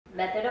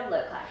Method of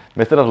loci.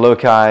 Method of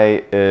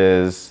loci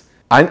is,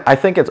 I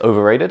think it's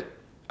overrated.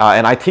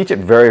 And I teach it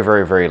very,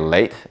 very, very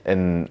late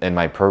in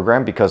my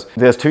program because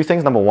there's two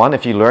things. Number one,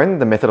 if you learn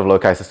the method of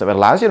loci system, it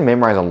allows you to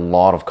memorize a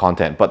lot of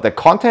content, but the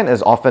content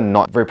is often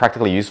not very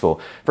practically useful.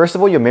 First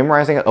of all, you're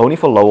memorizing it only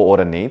for lower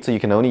order needs, so you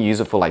can only use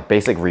it for like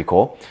basic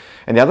recall.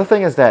 And the other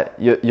thing is that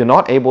you're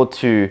not able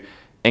to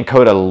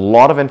encode a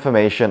lot of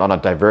information on a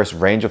diverse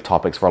range of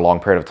topics for a long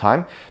period of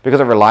time because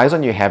it relies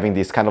on you having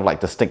these kind of like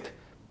distinct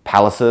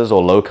palaces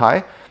or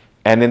loci.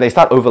 And then they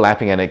start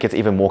overlapping and it gets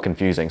even more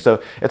confusing.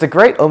 So it's a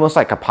great, almost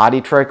like a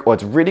party trick, or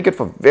it's really good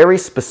for very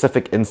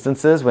specific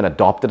instances when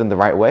adopted in the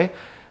right way.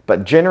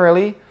 But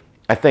generally,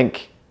 I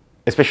think,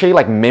 especially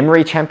like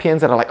memory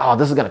champions that are like, oh,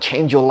 this is gonna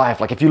change your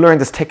life. Like if you learn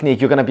this technique,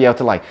 you're gonna be able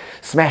to like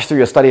smash through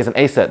your studies and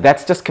ace it.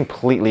 That's just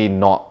completely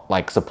not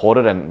like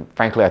supported and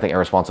frankly, I think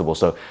irresponsible.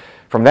 So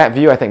from that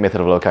view, I think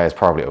method of loci is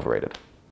probably overrated.